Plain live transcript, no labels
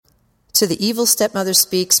to the Evil Stepmother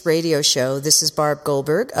Speaks radio show. This is Barb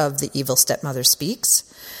Goldberg of the Evil Stepmother Speaks.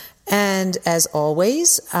 And as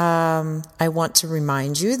always, I want to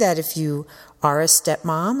remind you that if you are a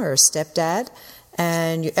stepmom or a stepdad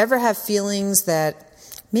and you ever have feelings that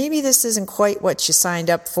maybe this isn't quite what you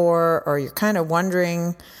signed up for, or you're kind of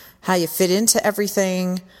wondering how you fit into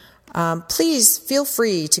everything, please feel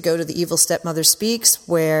free to go to the Evil Stepmother Speaks,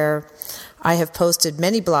 where I have posted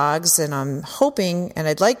many blogs, and I'm hoping, and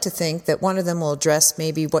I'd like to think, that one of them will address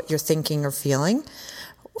maybe what you're thinking or feeling.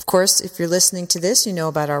 Of course, if you're listening to this, you know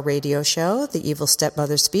about our radio show, The Evil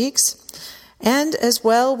Stepmother Speaks. And as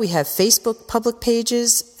well, we have Facebook public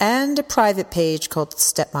pages and a private page called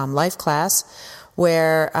Stepmom Life Class,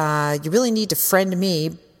 where you really need to friend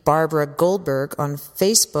me, Barbara Goldberg, on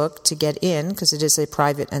Facebook to get in, because it is a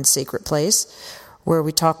private and sacred place where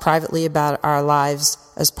we talk privately about our lives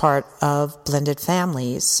as part of blended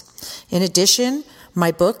families. In addition,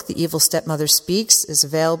 my book, The Evil Stepmother Speaks, is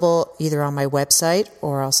available either on my website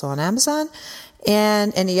or also on Amazon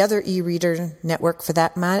and any other e-reader network for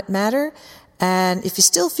that matter. And if you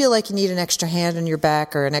still feel like you need an extra hand on your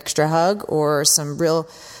back or an extra hug or some real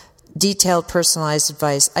detailed personalized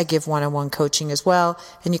advice, I give one-on-one coaching as well.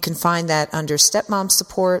 And you can find that under Stepmom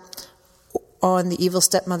Support on The Evil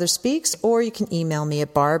Stepmother Speaks, or you can email me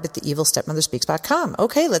at barb@theevilstepmotherspeaks.com.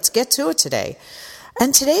 Okay, let's get to it today.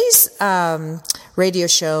 And today's radio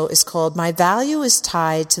show is called My Value is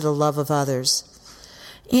Tied to the Love of Others.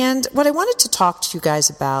 And what I wanted to talk to you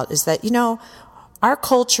guys about is that, our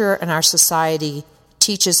culture and our society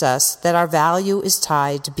teaches us that our value is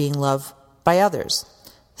tied to being loved by others.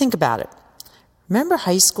 Think about it. Remember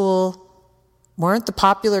high school? Weren't the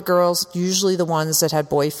popular girls usually the ones that had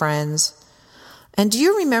boyfriends? And do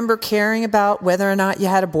you remember caring about whether or not you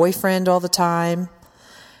had a boyfriend all the time?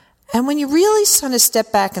 And when you really sort of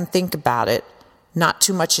step back and think about it, not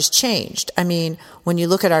too much has changed. I mean, when you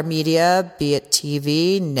look at our media, be it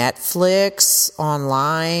TV, Netflix,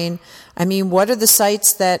 online, what are the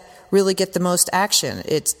sites that really get the most action?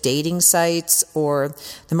 It's dating sites, or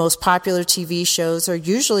the most popular TV shows are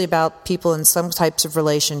usually about people in some types of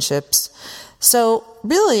relationships. So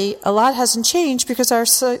really, a lot hasn't changed because our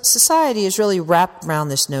society is really wrapped around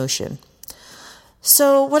this notion.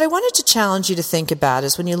 So what I wanted to challenge you to think about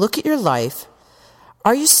is, when you look at your life,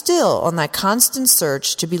 are you still on that constant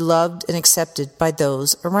search to be loved and accepted by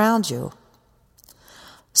those around you?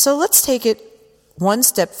 So let's take it one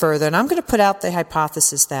step further, and I'm going to put out the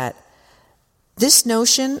hypothesis that this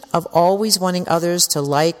notion of always wanting others to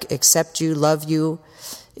like, accept you, love you,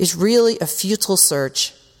 is really a futile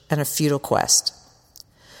search and a futile quest.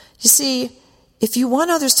 You see, if you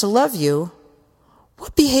want others to love you,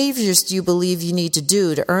 what behaviors do you believe you need to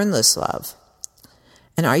do to earn this love?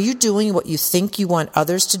 And are you doing what you think you want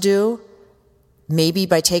others to do? Maybe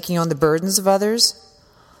by taking on the burdens of others?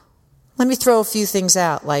 Let me throw a few things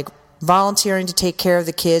out, like volunteering to take care of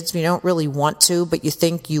the kids you don't really want to, but you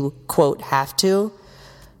think you, quote, have to.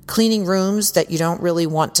 Cleaning rooms that you don't really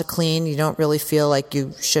want to clean, you don't really feel like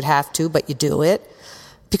you should have to, but you do it.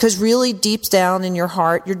 Because really deep down in your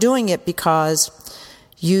heart, you're doing it because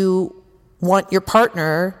you want your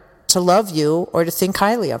partner to love you or to think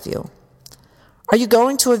highly of you. Are you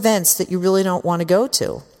going to events that you really don't want to go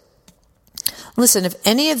to? Listen, if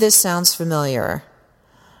any of this sounds familiar,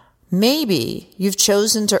 maybe you've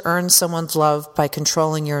chosen to earn someone's love by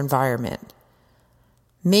controlling your environment.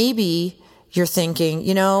 Maybe you're thinking,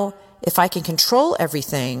 if I can control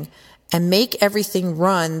everything and make everything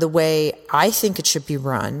run the way I think it should be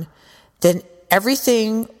run, then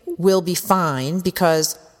everything will be fine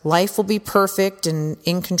because life will be perfect and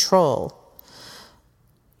in control.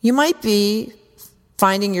 You might be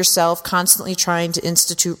finding yourself constantly trying to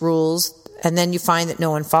institute rules, and then you find that no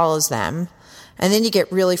one follows them. And then you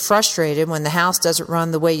get really frustrated when the house doesn't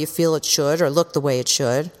run the way you feel it should or look the way it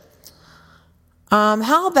should.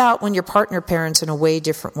 How about when your partner parents in a way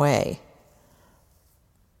different way?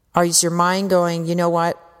 Is your mind going, you know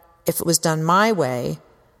what, if it was done my way,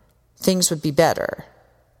 things would be better.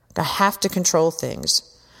 I have to control things.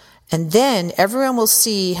 And then everyone will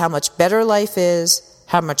see how much better life is,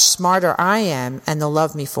 how much smarter I am, and they'll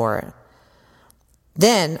love me for it.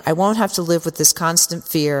 Then I won't have to live with this constant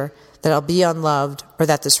fear that I'll be unloved or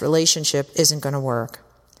that this relationship isn't going to work.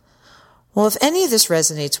 Well, if any of this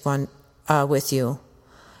resonates with you,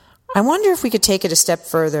 I wonder if we could take it a step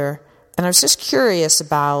further. And I was just curious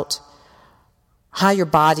about how your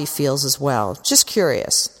body feels as well. Just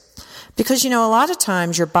curious. Because, a lot of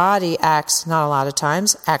times your body acts, not a lot of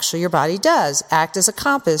times, actually your body does act as a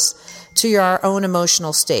compass to your own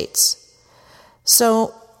emotional states.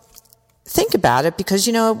 So think about it, because,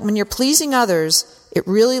 when you're pleasing others, it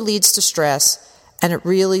really leads to stress, and it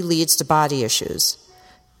really leads to body issues.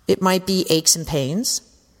 It might be aches and pains.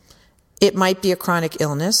 It might be a chronic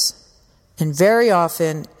illness. And very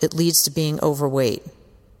often, it leads to being overweight.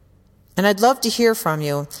 And I'd love to hear from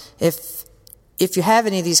you if you have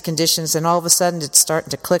any of these conditions and all of a sudden it's starting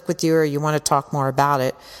to click with you or you want to talk more about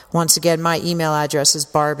it. Once again, my email address is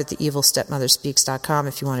barb@theevilstepmotherspeaks.com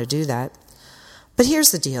if you want to do that. But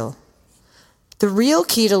here's the deal. The real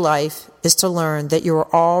key to life is to learn that you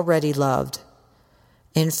are already loved.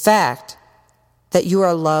 In fact, that you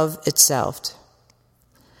are love itself.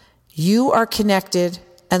 You are connected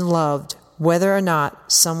and loved whether or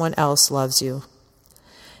not someone else loves you.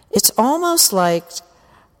 It's almost like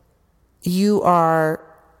we are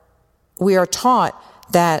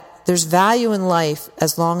taught that there's value in life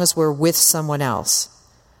as long as we're with someone else,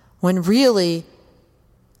 when really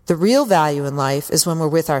the real value in life is when we're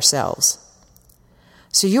with ourselves.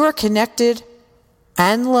 So you are connected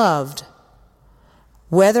and loved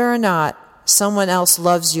whether or not someone else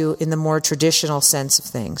loves you in the more traditional sense of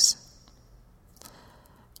things.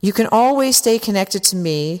 You can always stay connected to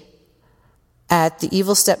me at The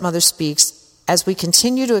Evil Stepmother Speaks as we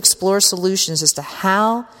continue to explore solutions as to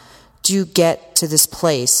how do you get to this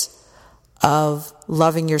place of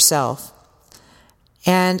loving yourself.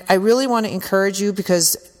 And I really want to encourage you,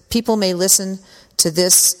 because people may listen to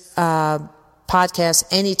this podcast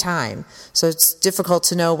anytime, so it's difficult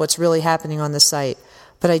to know what's really happening on the site.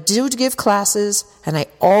 But I do give classes, and I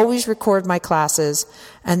always record my classes.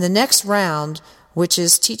 And the next round, which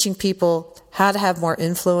is teaching people how to have more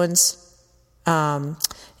influence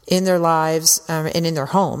in their lives and in their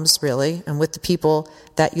homes, really, and with the people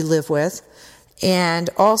that you live with, and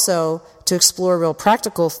also to explore real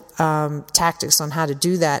practical tactics on how to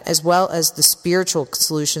do that, as well as the spiritual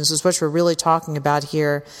solutions, is what we're really talking about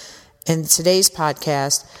here in today's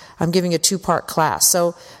podcast. I'm giving a 2-part class.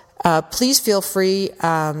 So please feel free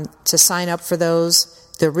to sign up for those.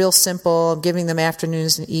 They're real simple. I'm giving them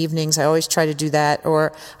afternoons and evenings. I always try to do that,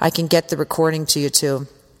 or I can get the recording to you too.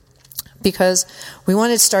 Because we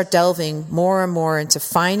want to start delving more and more into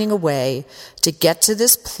finding a way to get to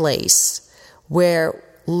this place where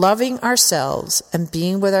loving ourselves and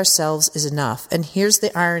being with ourselves is enough. And here's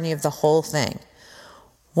the irony of the whole thing.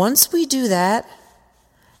 Once we do that,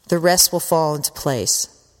 the rest will fall into place.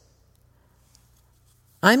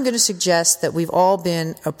 I'm going to suggest that we've all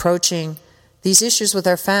been approaching these issues with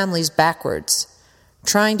our families backwards,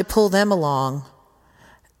 trying to pull them along,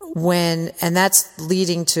 and that's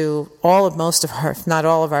leading to most of our, if not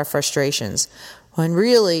all of our frustrations. When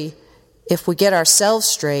really, if we get ourselves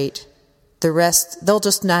straight, the rest, they'll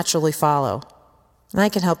just naturally follow. And I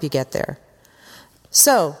can help you get there.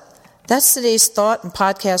 So, that's today's thought and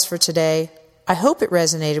podcast for today. I hope it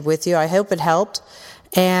resonated with you. I hope it helped.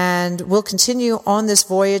 And we'll continue on this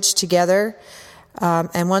voyage together.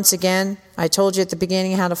 And once again, I told you at the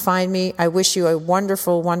beginning how to find me. I wish you a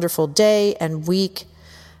wonderful, wonderful day and week.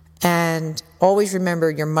 And always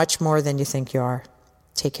remember, you're much more than you think you are.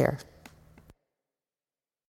 Take care.